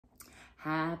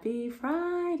Happy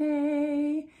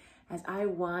Friday! As I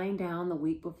wind down the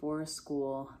week before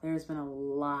school, there's been a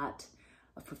lot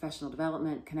of professional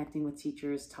development, connecting with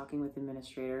teachers, talking with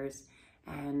administrators,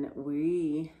 and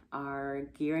we are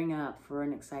gearing up for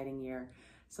an exciting year.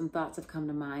 Some thoughts have come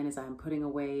to mind as I'm putting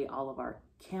away all of our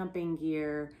camping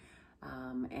gear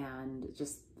and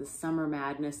just the summer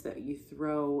madness that you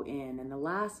throw in. And the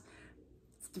last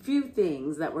few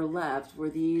things that were left were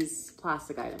these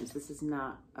plastic items. This is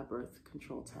not a birth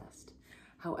control test.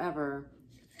 However,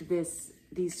 these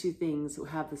two things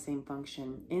have the same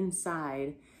function.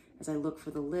 Inside, as I look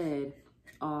for the lid,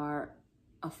 are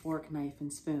a fork, knife,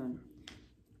 and spoon.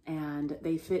 And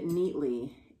they fit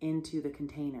neatly into the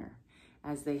container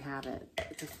as they have it.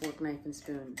 It's a fork, knife, and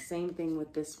spoon. Same thing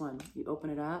with this one. You open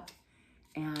it up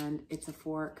and it's a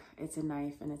fork, it's a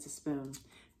knife, and it's a spoon.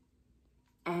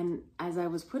 And as I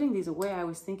was putting these away, I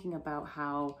was thinking about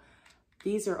how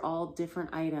these are all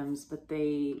different items, but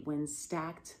they, when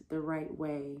stacked the right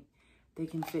way, they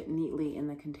can fit neatly in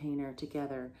the container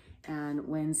together. And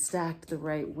when stacked the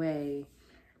right way,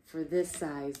 for this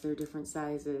size, they're different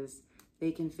sizes,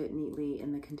 they can fit neatly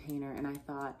in the container. And I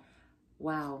thought,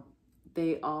 wow,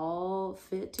 they all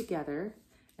fit together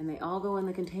and they all go in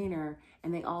the container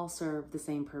and they all serve the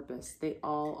same purpose. They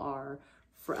all are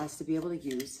for us to be able to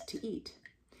use to eat.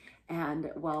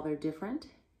 And while they're different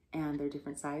and they're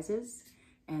different sizes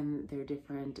and they're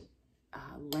different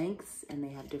lengths and they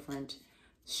have different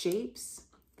shapes,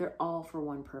 they're all for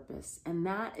one purpose. And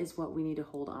that is what we need to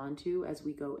hold on to as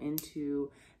we go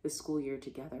into the school year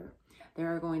together.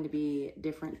 There are going to be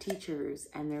different teachers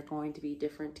and there are going to be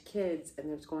different kids and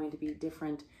there's going to be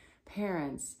different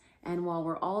parents. And while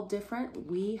we're all different,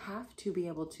 we have to be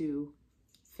able to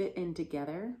fit in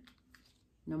together,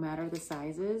 no matter the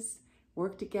sizes,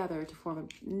 work together to form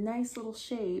a nice little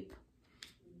shape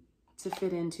to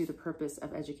fit into the purpose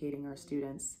of educating our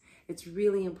students. It's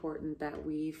really important that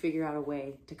we figure out a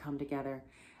way to come together.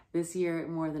 This year,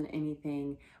 more than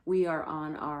anything, we are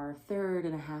on our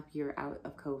 3.5 year out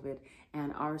of COVID,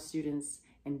 and our students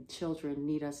and children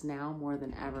need us now more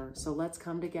than ever. So let's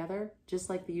come together, just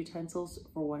like the utensils,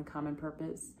 for one common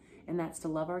purpose, and that's to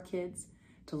love our kids,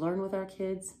 to learn with our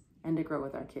kids, and to grow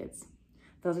with our kids.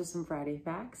 Those are some Friday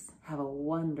facts. Have a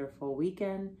wonderful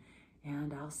weekend,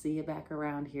 and I'll see you back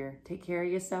around here. Take care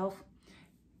of yourself,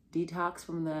 detox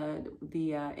from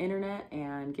the internet,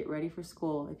 and get ready for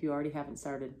school if you already haven't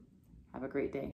started. Have a great day.